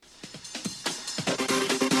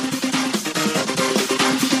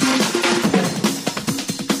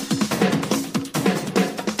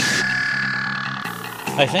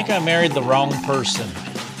I think I married the wrong person.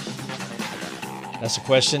 That's a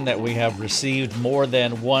question that we have received more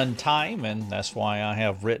than one time, and that's why I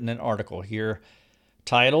have written an article here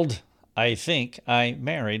titled, I Think I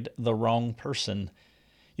Married the Wrong Person.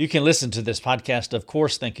 You can listen to this podcast, of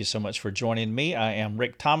course. Thank you so much for joining me. I am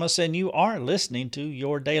Rick Thomas, and you are listening to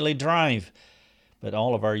Your Daily Drive. But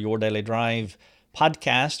all of our Your Daily Drive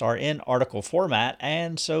podcasts are in article format,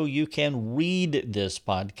 and so you can read this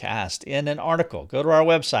podcast in an article. Go to our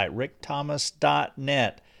website,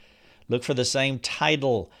 rickthomas.net. Look for the same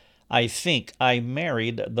title, I Think I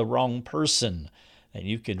Married the Wrong Person. And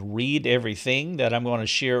you can read everything that I'm going to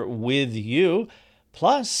share with you.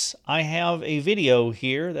 Plus, I have a video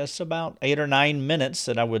here that's about 8 or 9 minutes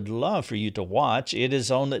that I would love for you to watch. It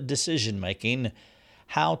is on decision making,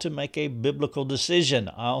 how to make a biblical decision.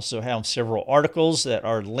 I also have several articles that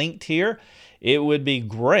are linked here. It would be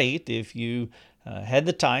great if you took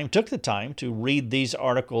the time to read these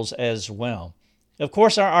articles as well. Of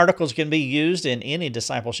course, our articles can be used in any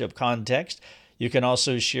discipleship context. You can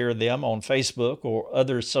also share them on Facebook or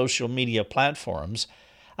other social media platforms.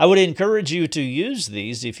 I would encourage you to use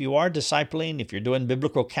these if you are discipling, if you're doing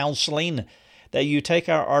biblical counseling, that you take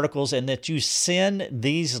our articles and that you send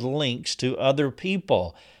these links to other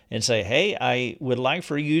people and say, hey, I would like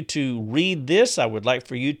for you to read this. I would like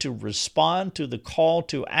for you to respond to the call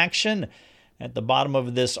to action at the bottom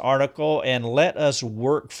of this article, and let us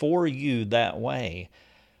work for you that way.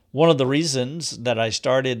 One of the reasons that I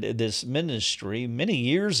started this ministry many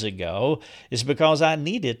years ago is because I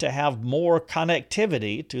needed to have more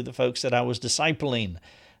connectivity to the folks that I was discipling.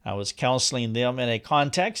 I was counseling them in a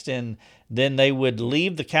context, and then they would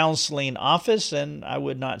leave the counseling office, and I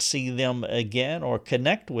would not see them again or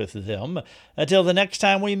connect with them until the next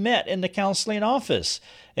time we met in the counseling office.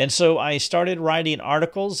 And so I started writing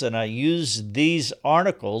articles, and I used these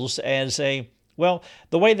articles as the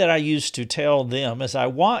way that I used to tell them is, I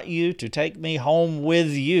want you to take me home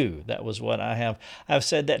with you. That was what I've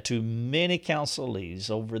said that to many counselees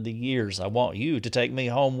over the years. I want you to take me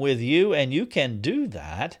home with you, and you can do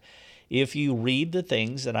that if you read the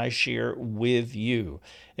things that I share with you.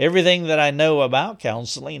 Everything that I know about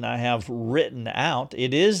counseling, I have written out.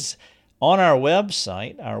 It is on our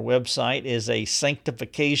website. Our website is a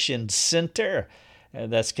sanctification center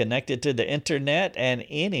that's connected to the internet, and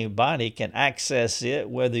anybody can access it,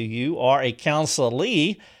 whether you are a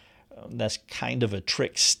counselee. That's kind of a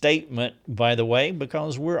trick statement, by the way,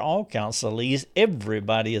 because we're all counselees.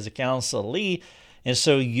 Everybody is a counselee. And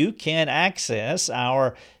so you can access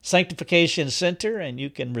our Sanctification Center and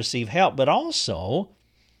you can receive help. But also,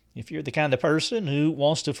 if you're the kind of person who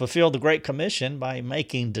wants to fulfill the Great Commission by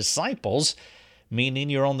making disciples,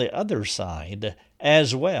 meaning you're on the other side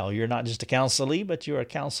as well. You're not just a counselee, but you're a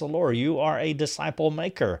counselor. You are a disciple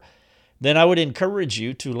maker. Then I would encourage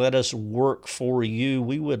you to let us work for you.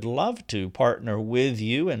 We would love to partner with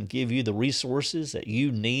you and give you the resources that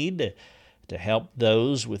you need to help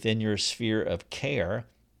those within your sphere of care.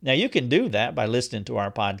 Now, you can do that by listening to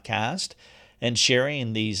our podcast and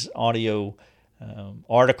sharing these audio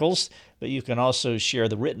articles, but you can also share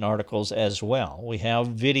the written articles as well. We have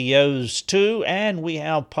videos too, and we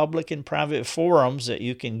have public and private forums that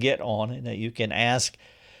you can get on and that you can ask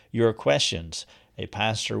your questions. A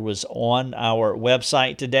pastor was on our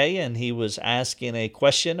website today, and he was asking a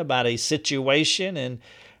question about a situation, and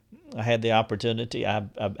I had the opportunity. I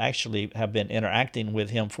actually have been interacting with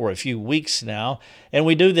him for a few weeks now, and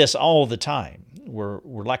we do this all the time. We're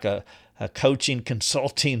like a coaching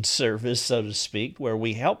consulting service, so to speak, where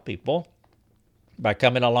we help people by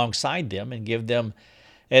coming alongside them and give them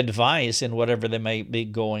advice in whatever they may be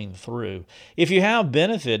going through. If you have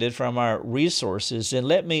benefited from our resources, then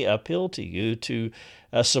let me appeal to you to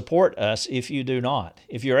support us if you do not.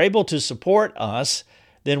 If you're able to support us,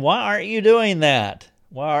 then why aren't you doing that?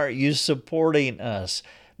 Why aren't you supporting us?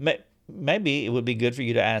 Maybe it would be good for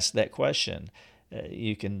you to ask that question.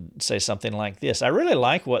 You can say something like this: I really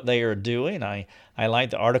like what they are doing. I like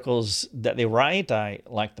the articles that they write. I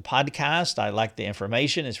like the podcast. I like the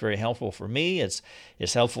information. It's very helpful for me. It's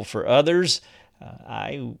helpful for others.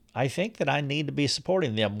 I think that I need to be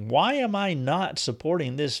supporting them. Why am I not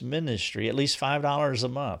supporting this ministry? At least $5 a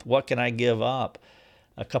month. What can I give up?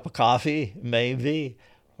 A cup of coffee, maybe,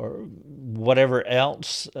 or whatever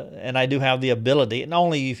else. And I do have the ability, and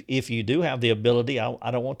only if you do have the ability.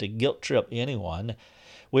 I don't want to guilt trip anyone.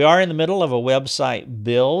 We are in the middle of a website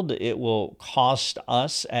build. It will cost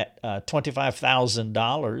us at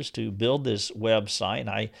 $25,000 to build this website.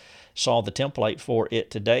 I saw the template for it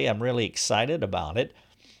today. I'm really excited about it.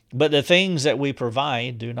 But the things that we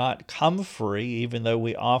provide do not come free, even though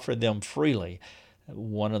we offer them freely.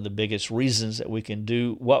 One of the biggest reasons that we can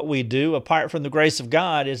do what we do, apart from the grace of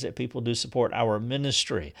God, is that people do support our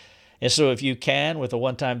ministry. And so if you can, with a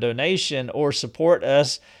one-time donation or support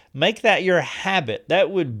us, make that your habit. That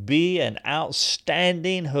would be an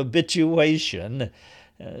outstanding habituation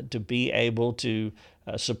to be able to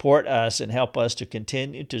support us and help us to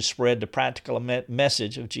continue to spread the practical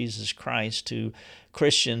message of Jesus Christ to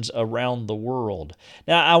Christians around the world.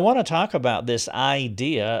 Now, I want to talk about this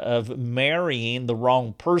idea of marrying the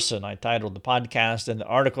wrong person. I titled the podcast and the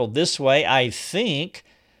article this way: I think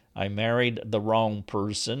I married the wrong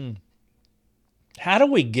person. How do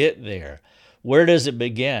we get there? Where does it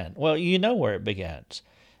begin? Well, you know where it begins.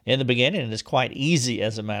 In the beginning, it's quite easy,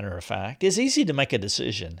 as a matter of fact. It's easy to make a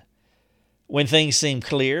decision. When things seem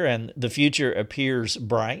clear and the future appears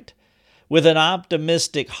bright, with an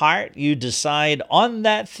optimistic heart, you decide on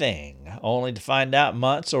that thing, only to find out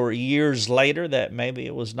months or years later that maybe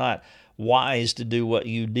it was not wise to do what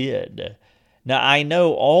you did. Now, I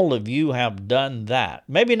know all of you have done that.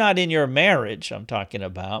 Maybe not in your marriage, I'm talking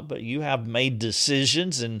about, but you have made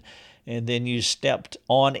decisions and then you stepped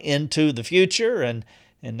on into the future and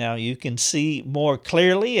now you can see more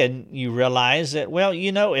clearly and you realize that, well,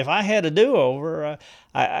 if I had a do-over,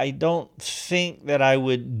 I don't think that I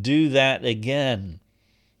would do that again.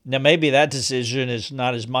 Now, maybe that decision is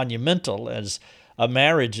not as monumental as a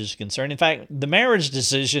marriage is concerned. In fact, the marriage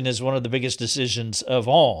decision is one of the biggest decisions of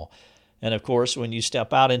all. And of course, when you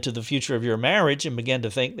step out into the future of your marriage and begin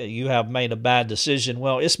to think that you have made a bad decision,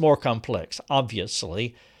 well, it's more complex,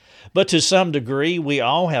 obviously. But to some degree, we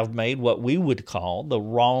all have made what we would call the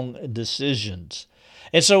wrong decisions.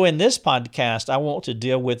 And so in this podcast, I want to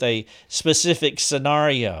deal with a specific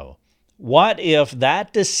scenario. What if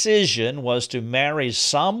that decision was to marry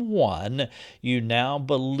someone you now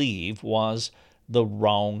believe was the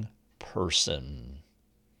wrong person?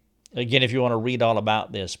 Again, if you want to read all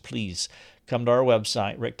about this, please come to our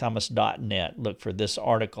website, rickthomas.net. Look for this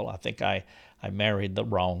article. I think I married the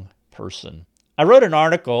wrong person. I wrote an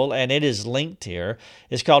article, and it is linked here.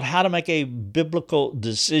 It's called How to Make a Biblical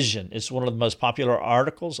Decision. It's one of the most popular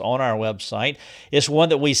articles on our website. It's one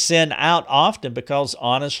that we send out often because,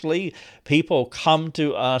 honestly, people come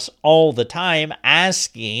to us all the time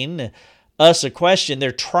asking us a question.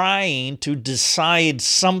 They're trying to decide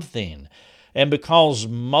something. And because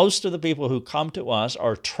most of the people who come to us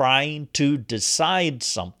are trying to decide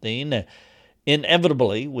something,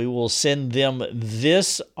 inevitably, we will send them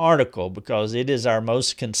this article because it is our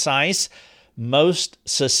most concise, most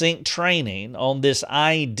succinct training on this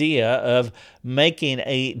idea of making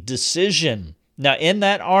a decision. Now, in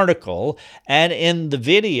that article and in the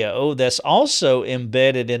video that's also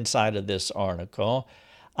embedded inside of this article,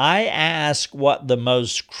 I ask what the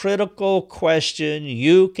most critical question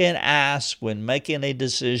you can ask when making a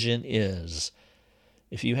decision is.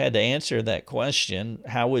 If you had to answer that question,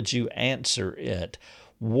 how would you answer it?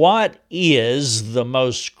 What is the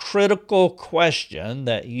most critical question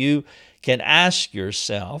that you can ask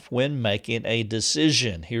yourself when making a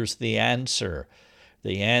decision? Here's the answer.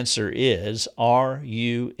 The answer is, are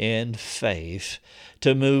you in faith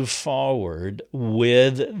to move forward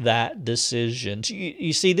with that decision?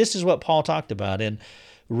 You see, this is what Paul talked about in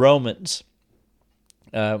Romans.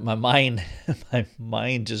 My mind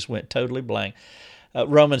just went totally blank.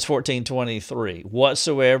 Romans 14:23,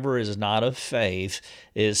 whatsoever is not of faith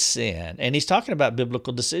is sin. And he's talking about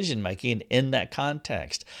biblical decision-making in that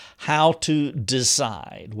context. How to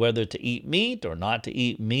decide whether to eat meat or not to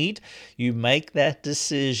eat meat. You make that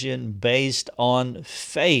decision based on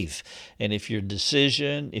faith. And if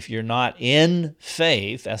you're not in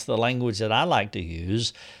faith, that's the language that I like to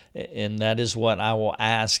use, and that is what I will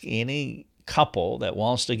ask any couple that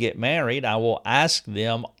wants to get married. I will ask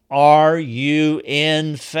them, are you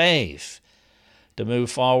in faith to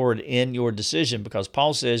move forward in your decision? Because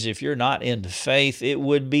Paul says if you're not in faith, it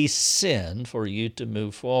would be sin for you to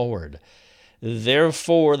move forward.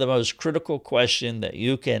 Therefore, the most critical question that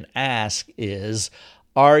you can ask is,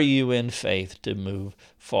 are you in faith to move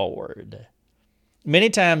forward? Many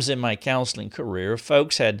times in my counseling career,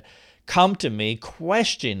 folks had come to me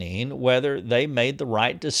questioning whether they made the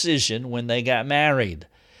right decision when they got married.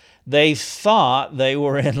 They thought they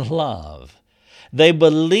were in love. They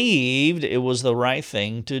believed it was the right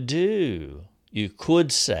thing to do. You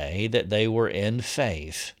could say that they were in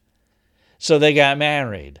faith. So they got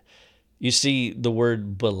married. You see, the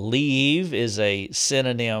word believe is a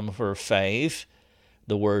synonym for faith.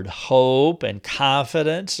 The word hope and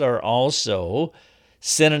confidence are also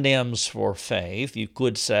synonyms for faith. You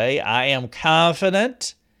could say, I am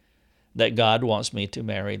confident that God wants me to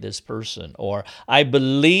marry this person, or I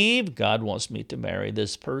believe God wants me to marry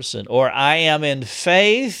this person, or I am in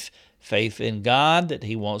faith in God that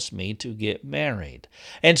He wants me to get married.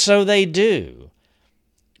 And so they do.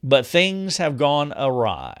 But things have gone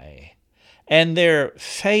awry, and their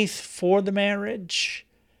faith for the marriage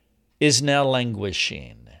is now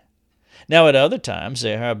languishing. Now, at other times,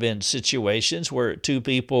 there have been situations where two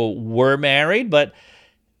people were married, but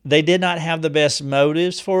they did not have the best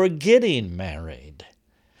motives for getting married.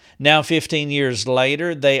 Now, 15 years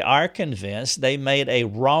later, they are convinced they made a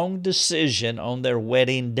wrong decision on their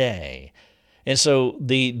wedding day. And so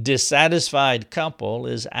the dissatisfied couple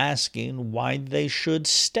is asking why they should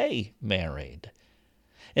stay married.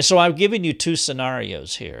 And so I've given you two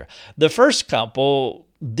scenarios here. The first couple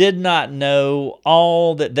did not know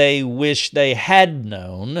all that they wish they had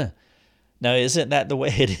known. Now, isn't that the way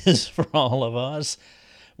it is for all of us?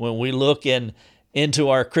 When we look into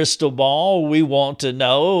our crystal ball, we want to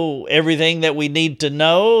know everything that we need to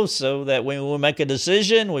know so that when we make a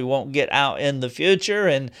decision, we won't get out in the future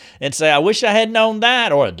and say, I wish I had known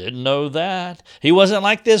that, or I didn't know that. He wasn't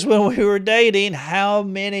like this when we were dating. How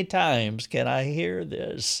many times can I hear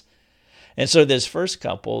this? And so this first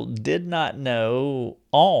couple did not know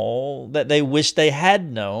all that they wished they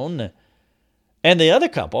had known. And the other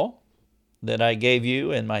couple that I gave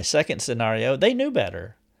you in my second scenario, they knew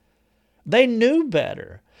better. They knew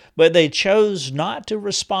better, but they chose not to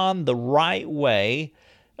respond the right way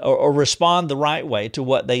or respond the right way to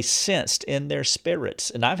what they sensed in their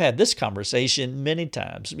spirits. And I've had this conversation many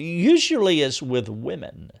times. Usually it's with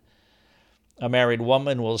women. A married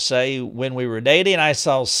woman will say, when we were dating, I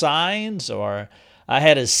saw signs, or I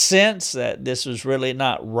had a sense that this was really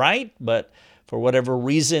not right, but for whatever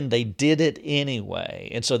reason, they did it anyway.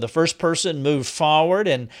 And so the first person moved forward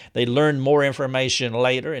and they learned more information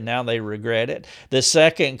later, and now they regret it. The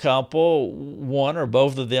second couple, one or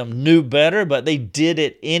both of them knew better, but they did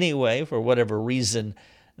it anyway for whatever reason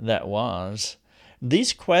that was.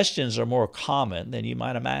 These questions are more common than you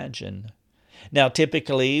might imagine. Now,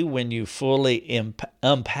 typically, when you fully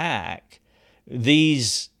unpack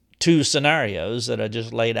these two scenarios that I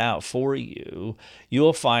just laid out for you,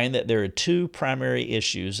 you'll find that there are two primary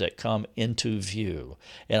issues that come into view.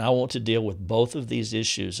 And I want to deal with both of these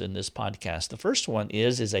issues in this podcast. The first one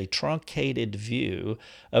is a truncated view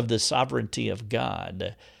of the sovereignty of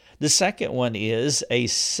God. The second one is a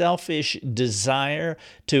selfish desire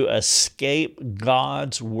to escape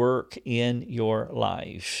God's work in your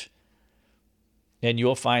life. And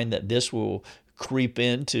you'll find that this will creep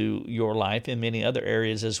into your life in many other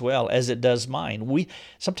areas as well, as it does mine.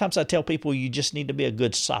 Sometimes I tell people you just need to be a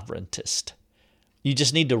good sovereigntist. You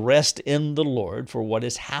just need to rest in the Lord for what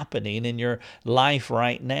is happening in your life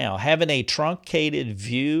right now. Having a truncated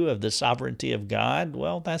view of the sovereignty of God,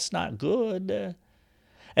 well, that's not good.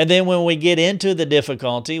 And then when we get into the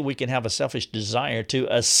difficulty, we can have a selfish desire to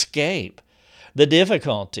escape the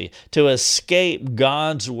difficulty, to escape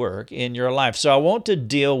God's work in your life. So I want to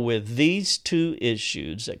deal with these two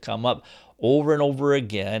issues that come up over and over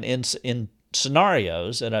again in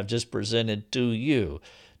scenarios that I've just presented to you.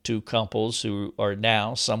 Two couples who are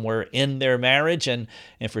now somewhere in their marriage, and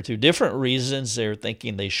for two different reasons, they're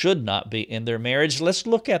thinking they should not be in their marriage. Let's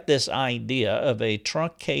look at this idea of a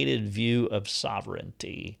truncated view of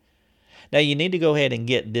sovereignty. Now, you need to go ahead and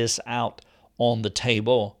get this out on the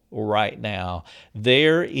table right now.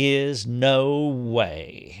 There is no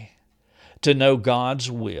way to know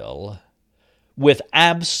God's will with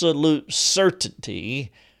absolute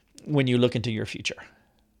certainty when you look into your future.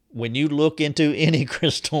 When you look into any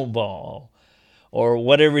crystal ball or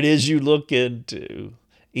whatever it is you look into,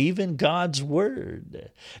 even God's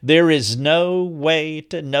Word, there is no way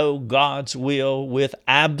to know God's will with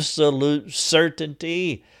absolute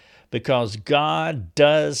certainty, because God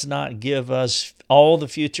does not give us all the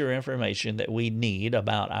future information that we need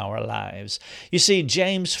about our lives. You see,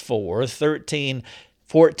 James 4:13,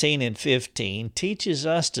 14, and 15 teaches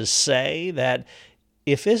us to say that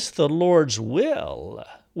if it's the Lord's will,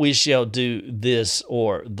 we shall do this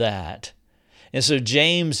or that. And so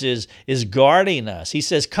James is guarding us. He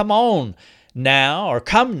says, come on now, or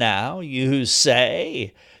come now, you who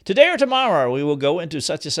say, today or tomorrow we will go into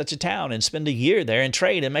such and such a town and spend a year there and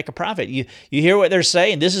trade and make a profit. You hear what they're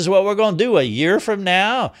saying? This is what we're going to do a year from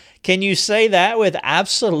now. Can you say that with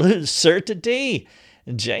absolute certainty?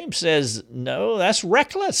 And James says, no, that's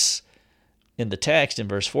reckless. In the text in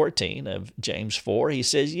verse 14 of James 4, he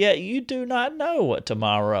says, yet you do not know what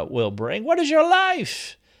tomorrow will bring. What is your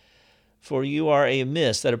life? For you are a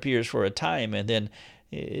mist that appears for a time and then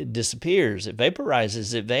it disappears, it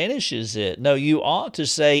vaporizes, it vanishes. No, you ought to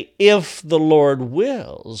say, if the Lord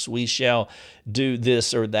wills, we shall do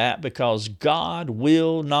this or that, because God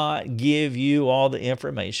will not give you all the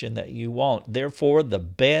information that you want. Therefore, the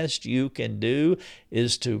best you can do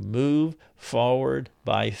is to move forward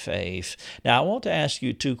by faith. Now, I want to ask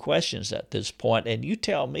you two questions at this point, and you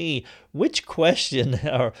tell me which question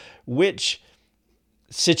or which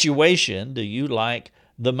situation do you like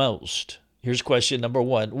the most? Here's question number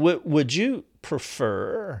one. Would you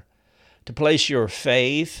prefer to place your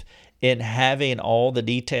faith in having all the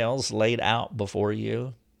details laid out before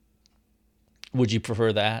you? Would you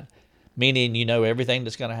prefer that? Meaning you know everything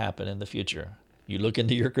that's going to happen in the future. You look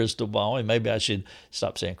into your crystal ball, and maybe I should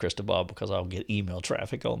stop saying crystal ball because I'll get email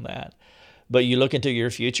traffic on that. But you look into your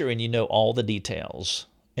future and you know all the details.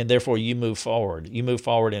 And therefore, you move forward. You move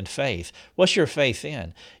forward in faith. What's your faith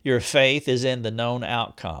in? Your faith is in the known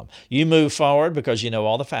outcome. You move forward because you know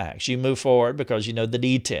all the facts. You move forward because you know the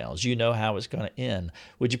details. You know how it's going to end.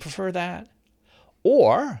 Would you prefer that?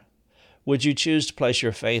 Or would you choose to place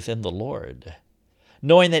your faith in the Lord,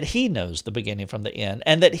 knowing that He knows the beginning from the end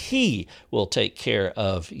and that He will take care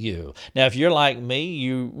of you? Now, if you're like me,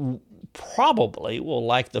 you probably will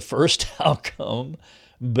like the first outcome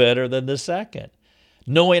better than the second,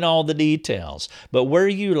 knowing all the details. But where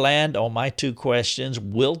you land on my two questions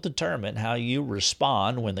will determine how you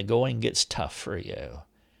respond when the going gets tough for you.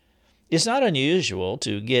 It's not unusual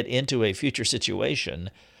to get into a future situation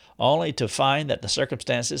only to find that the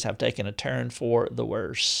circumstances have taken a turn for the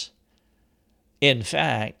worse. In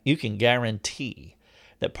fact, you can guarantee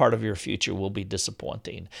that part of your future will be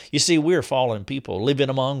disappointing. You see, we're fallen people, living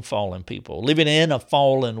among fallen people, living in a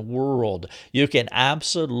fallen world. You can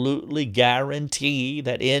absolutely guarantee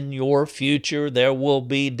that in your future there will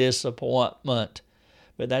be disappointment.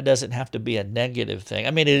 But that doesn't have to be a negative thing.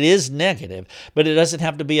 I mean, it is negative, but it doesn't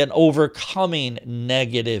have to be an overcoming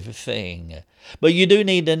negative thing. But you do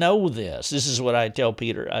need to know this. This is what I tell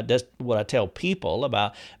people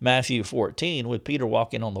about Matthew 14 with Peter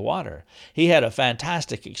walking on the water. He had a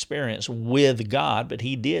fantastic experience with God, but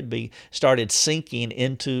he started sinking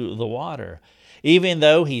into the water. Even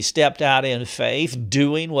though he stepped out in faith,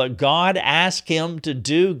 doing what God asked him to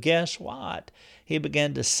do, guess what? He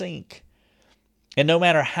began to sink. And no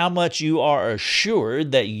matter how much you are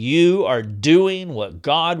assured that you are doing what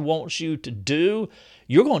God wants you to do,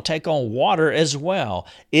 you're going to take on water as well.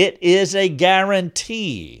 It is a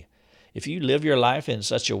guarantee. If you live your life in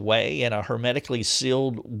such a way, in a hermetically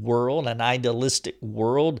sealed world, an idealistic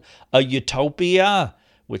world, a utopia,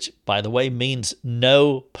 which, by the way, means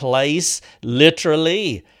no place,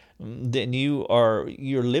 literally, then you're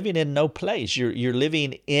living in no place. You're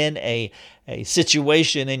living in a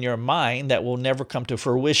situation in your mind that will never come to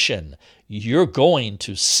fruition. You're going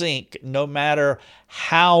to sink no matter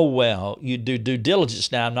how well you do due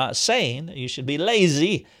diligence. Now, I'm not saying you should be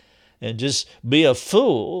lazy and just be a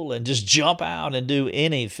fool and just jump out and do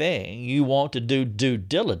anything. You want to do due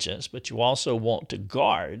diligence, but you also want to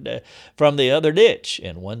guard from the other ditch.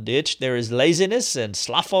 In one ditch, there is laziness and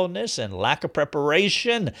slothfulness and lack of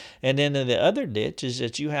preparation. And then in the other ditch is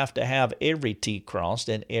that you have to have every T crossed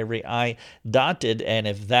and every I dotted. And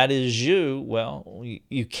if that is you, well,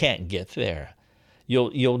 you can't get there.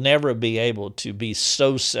 You'll never be able to be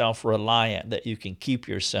so self-reliant that you can keep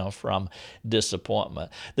yourself from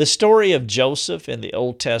disappointment. The story of Joseph in the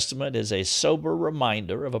Old Testament is a sober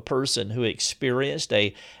reminder of a person who experienced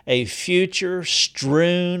a future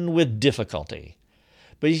strewn with difficulty.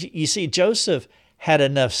 But you see, Joseph had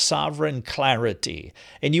enough sovereign clarity,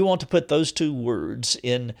 and you want to put those two words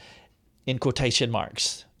in quotation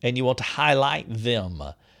marks, and you want to highlight them.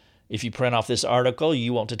 If you print off this article,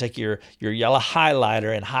 you want to take your yellow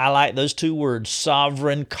highlighter and highlight those two words,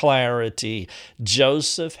 sovereign clarity.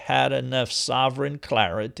 Joseph had enough sovereign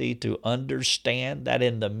clarity to understand that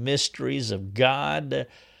in the mysteries of God,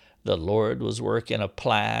 the Lord was working a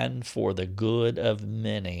plan for the good of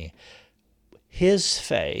many. His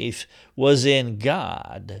faith was in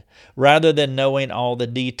God rather than knowing all the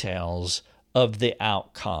details of the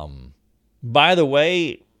outcome. By the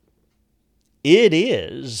way, it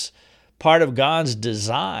is part of God's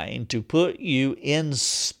design to put you in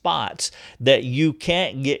spots that you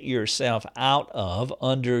can't get yourself out of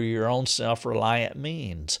under your own self-reliant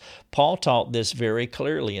means. Paul taught this very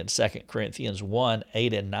clearly in 2 Corinthians 1,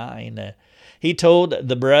 8 and 9. He told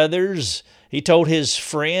the brothers, he told his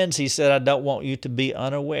friends, he said, I don't want you to be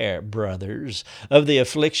unaware, brothers, of the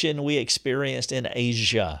affliction we experienced in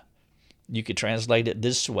Asia. You could translate it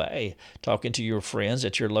this way, talking to your friends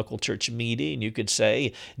at your local church meeting. You could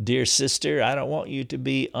say, dear sister, I don't want you to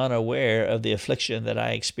be unaware of the affliction that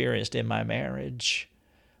I experienced in my marriage.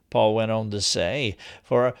 Paul went on to say,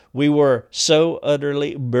 for we were so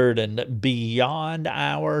utterly burdened beyond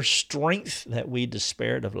our strength that we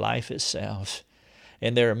despaired of life itself.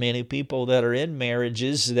 And there are many people that are in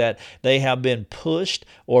marriages that they have been pushed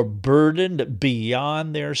or burdened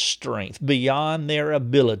beyond their strength, beyond their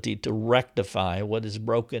ability to rectify what is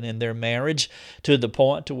broken in their marriage, to the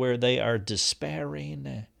point to where they are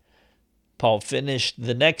despairing. Paul finished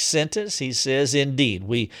the next sentence. He says, indeed,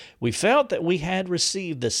 we felt that we had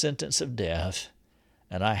received the sentence of death.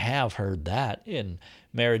 And I have heard that in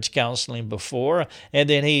marriage counseling before. And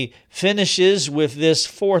then he finishes with this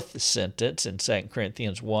fourth sentence in 2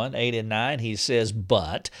 Corinthians 1, 8 and 9. He says,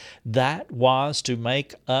 but that was to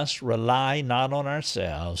make us rely not on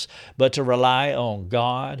ourselves, but to rely on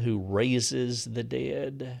God who raises the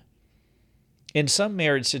dead. In some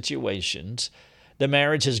marriage situations, the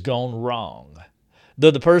marriage has gone wrong,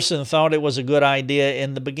 though the person thought it was a good idea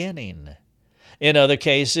in the beginning. In other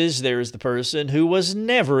cases, there is the person who was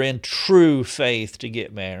never in true faith to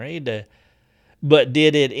get married, but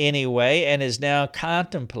did it anyway and is now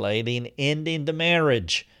contemplating ending the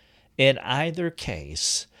marriage. In either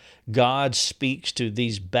case, God speaks to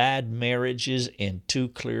these bad marriages in two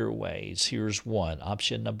clear ways. Here's one,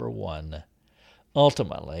 option number one.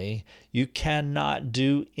 Ultimately, you cannot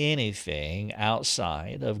do anything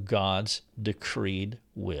outside of God's decreed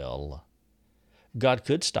will. God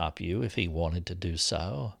could stop you if He wanted to do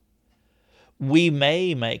so. We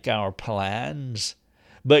may make our plans,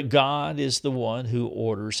 but God is the one who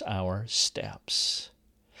orders our steps.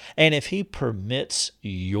 And if He permits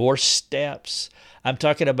your steps, I'm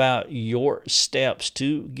talking about your steps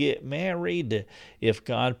to get married. If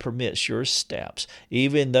God permits your steps,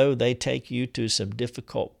 even though they take you to some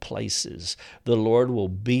difficult places, the Lord will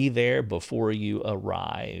be there before you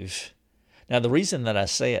arrive. Now, the reason that I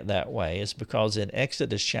say it that way is because in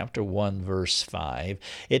Exodus chapter 1, verse 5,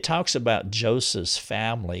 it talks about Joseph's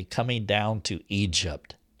family coming down to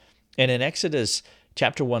Egypt. And in Exodus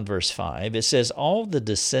chapter 1, verse 5, it says, all the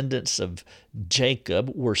descendants of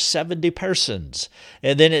Jacob were 70 persons.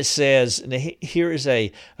 And then it says, and here is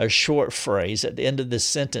a short phrase at the end of this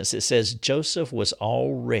sentence. It says, Joseph was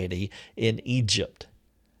already in Egypt.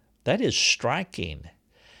 That is striking.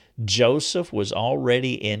 Joseph was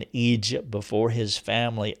already in Egypt before his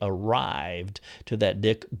family arrived to that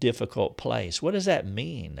difficult place. What does that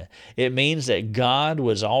mean? It means that God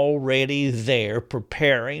was already there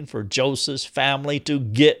preparing for Joseph's family to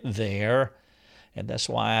get there. And that's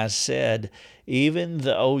why I said, even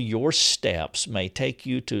though your steps may take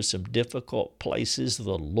you to some difficult places,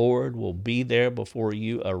 the Lord will be there before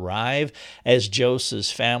you arrive. As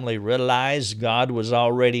Joseph's family realized, God was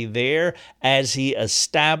already there as He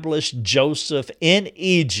established Joseph in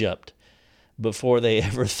Egypt before they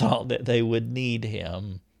ever thought that they would need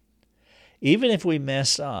him. Even if we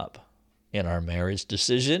mess up in our marriage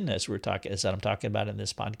decision, as I'm talking about in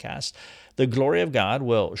this podcast, the glory of God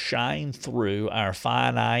will shine through our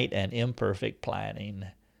finite and imperfect planning.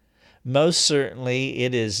 Most certainly,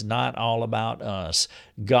 it is not all about us.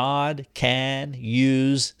 God can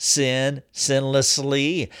use sin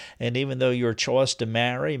sinlessly, and even though your choice to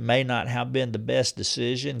marry may not have been the best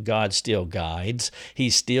decision, God still guides.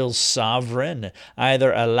 He's still sovereign,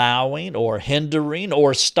 either allowing or hindering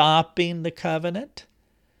or stopping the covenant.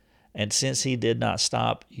 And since He did not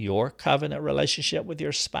stop your covenant relationship with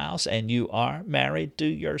your spouse, and you are married to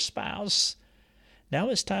your spouse, now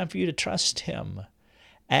it's time for you to trust Him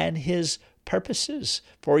and His purposes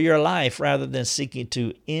for your life rather than seeking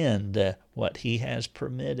to end what He has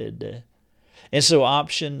permitted. And so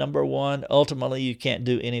option number one, ultimately you can't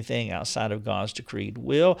do anything outside of God's decreed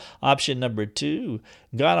will. Option number two,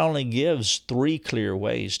 God only gives 3 clear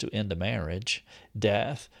ways to end a marriage: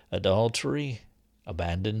 death, adultery,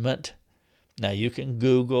 abandonment. Now you can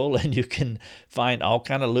Google and you can find all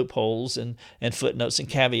kind of loopholes and footnotes and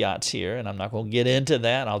caveats here, and I'm not going to get into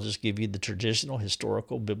that. I'll just give you the traditional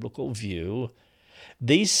historical biblical view.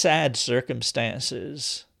 These sad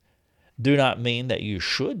circumstances do not mean that you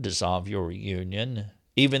should dissolve your union,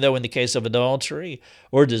 even though in the case of adultery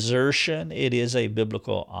or desertion, it is a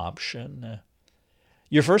biblical option.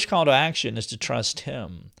 Your first call to action is to trust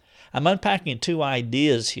Him. I'm unpacking 2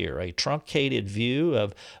 ideas here: a truncated view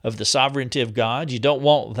of the sovereignty of God. You don't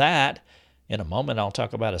want that. In a moment, I'll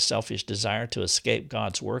talk about a selfish desire to escape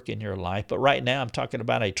God's work in your life. But right now, I'm talking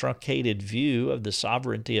about a truncated view of the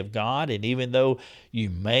sovereignty of God. And even though you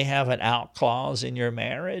may have an out clause in your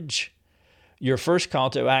marriage, your first call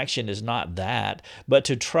to action is not that, but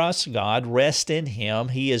to trust God, rest in Him.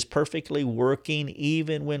 He is perfectly working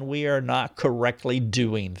even when we are not correctly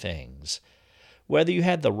doing things. whether you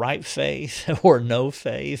had the right faith or no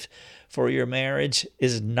faith for your marriage,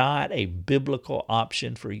 is not a biblical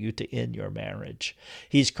option for you to end your marriage.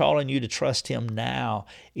 He's calling you to trust Him now,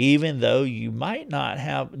 even though you might not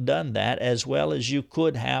have done that as well as you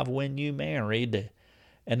could have when you married.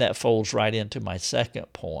 And that folds right into my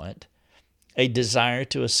second point, a desire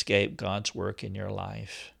to escape God's work in your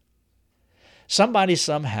life. Somebody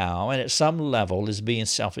somehow and at some level is being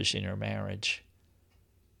selfish in your marriage.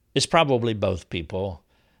 It's probably both people.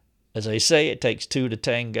 As they say, it takes two to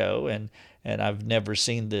tango, and I've never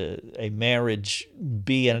seen a marriage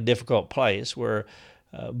be in a difficult place where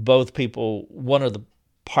both people, one of the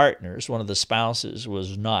partners, one of the spouses,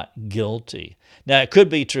 was not guilty. Now, it could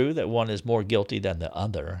be true that one is more guilty than the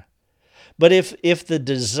other. But if the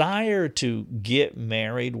desire to get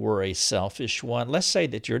married were a selfish one, let's say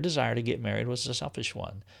that your desire to get married was a selfish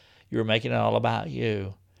one. You were making it all about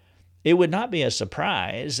you. It would not be a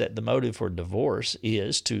surprise that the motive for divorce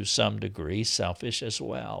is, to some degree, selfish as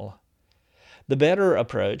well. The better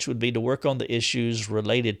approach would be to work on the issues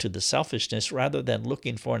related to the selfishness rather than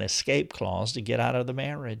looking for an escape clause to get out of the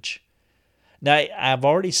marriage. Now, I've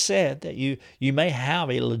already said that you may have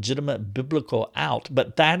a legitimate biblical out,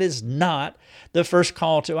 but that is not the first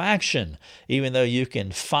call to action. Even though you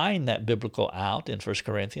can find that biblical out in 1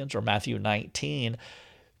 Corinthians or Matthew 19,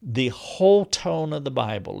 the whole tone of the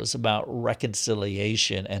Bible is about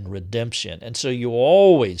reconciliation and redemption. And so you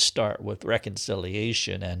always start with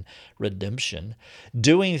reconciliation and redemption.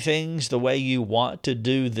 Doing things the way you want to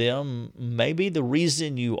do them may be the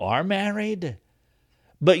reason you are married,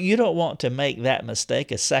 but you don't want to make that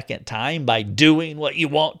mistake a second time by doing what you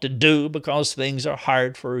want to do because things are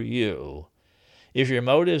hard for you. If your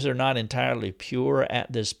motives are not entirely pure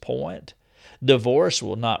at this point, divorce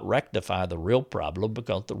will not rectify the real problem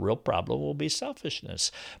because the real problem will be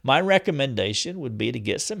selfishness. My recommendation would be to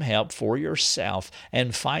get some help for yourself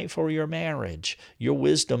and fight for your marriage. Your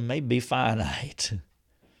wisdom may be finite,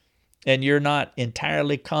 and you're not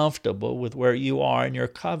entirely comfortable with where you are in your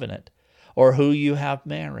covenant or who you have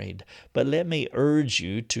married. But let me urge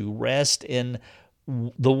you to rest in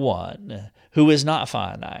the one who is not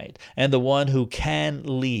finite and the one who can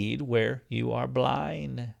lead where you are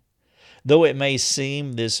blind. Though it may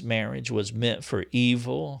seem this marriage was meant for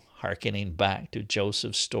evil, hearkening back to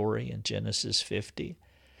Joseph's story in Genesis 50,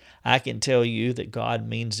 I can tell you that God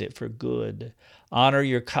means it for good. Honor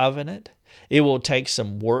your covenant. It will take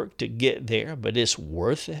some work to get there, but it's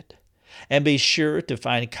worth it. And be sure to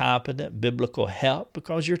find competent biblical help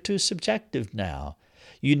because you're too subjective now.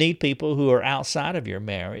 You need people who are outside of your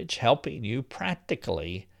marriage helping you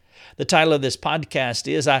practically. The title of this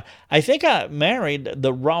podcast is, I Think I Married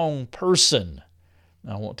the Wrong Person.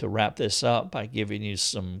 I want to wrap this up by giving you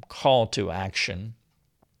some call to action,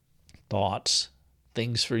 thoughts,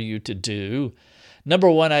 things for you to do. Number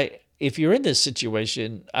one, if you're in this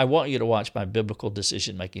situation, I want you to watch my biblical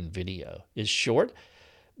decision-making video. It's short,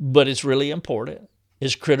 but it's really important.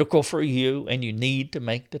 It's critical for you, and you need to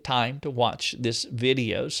make the time to watch this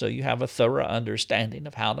video so you have a thorough understanding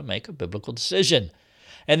of how to make a biblical decision.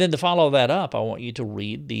 And then to follow that up, I want you to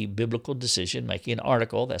read the biblical decision-making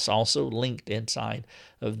article that's also linked inside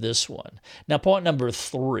of this one. Now, point number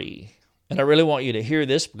 3, and I really want you to hear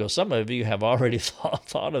this because some of you have already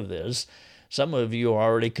thought of this. Some of you are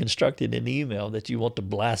already constructed an email that you want to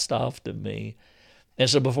blast off to me. And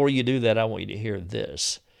so before you do that, I want you to hear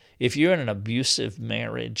this. If you're in an abusive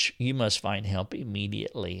marriage, you must find help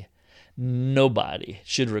immediately. Nobody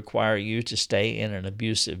should require you to stay in an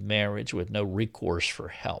abusive marriage with no recourse for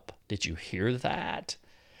help. Did you hear that?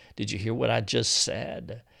 Did you hear what I just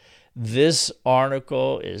said? This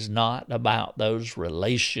article is not about those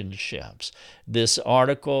relationships. This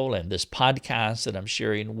article and this podcast that I'm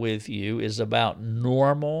sharing with you is about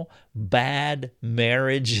normal, bad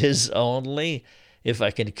marriages only, if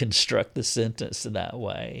I can construct the sentence that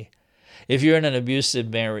way. If you're in an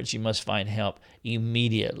abusive marriage, you must find help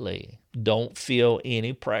immediately. Don't feel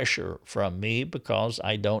any pressure from me because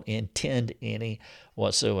I don't intend any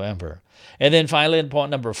whatsoever. And then finally, in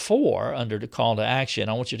point number 4, under the call to action,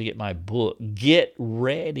 I want you to get my book, Get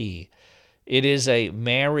Ready. It is a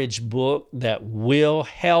marriage book that will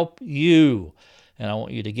help you. And I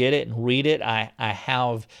want you to get it and read it. I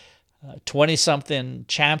have 20-something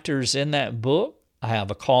chapters in that book. I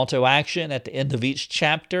have a call to action at the end of each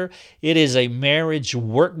chapter. It is a marriage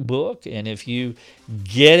workbook, and if you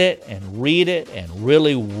get it and read it and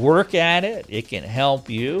really work at it, it can help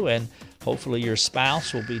you, and hopefully your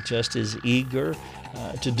spouse will be just as eager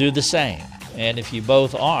to do the same. And if you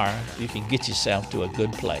both are, you can get yourself to a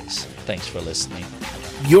good place. Thanks for listening.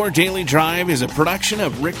 Your Daily Drive is a production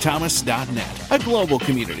of rickthomas.net, a global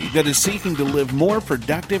community that is seeking to live more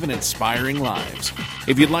productive and inspiring lives.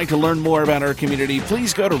 If you'd like to learn more about our community,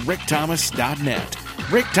 please go to rickthomas.net.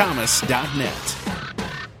 rickthomas.net.